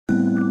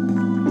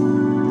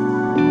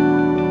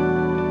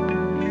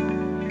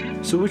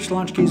So which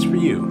launch key is for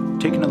you?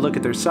 Taking a look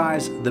at their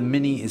size, the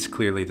Mini is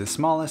clearly the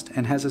smallest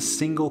and has a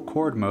single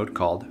chord mode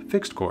called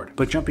fixed chord.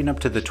 But jumping up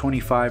to the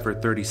 25 or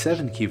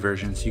 37 key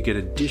versions, you get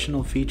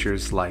additional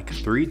features like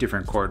 3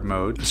 different chord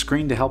modes, a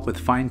screen to help with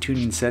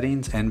fine-tuning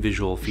settings and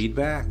visual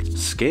feedback,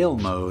 scale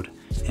mode,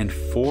 and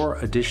 4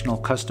 additional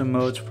custom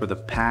modes for the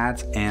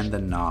pads and the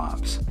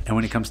knobs. And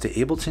when it comes to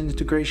Ableton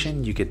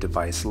integration, you get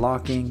device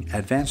locking,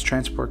 advanced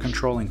transport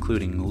control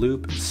including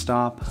loop,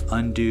 stop,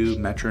 undo,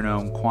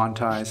 metronome,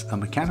 quantize, a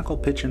mechanical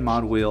pitch and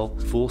mod wheel,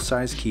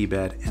 full-size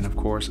keybed, and of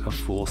course a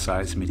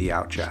full-size MIDI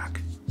out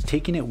jack.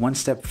 Taking it one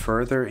step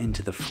further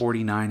into the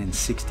 49 and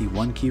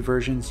 61 key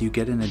versions, you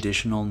get an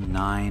additional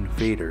 9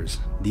 faders.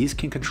 These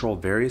can control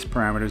various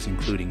parameters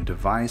including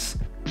device,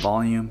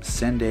 volume,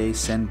 send A,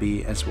 send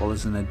B, as well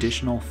as an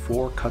additional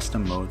 4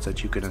 custom modes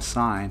that you can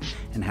assign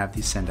and have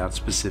these send out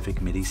specific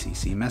MIDI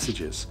CC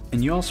messages.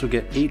 And you also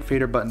get 8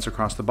 fader buttons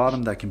across the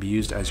bottom that can be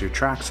used as your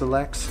track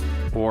selects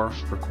or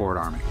record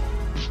arming.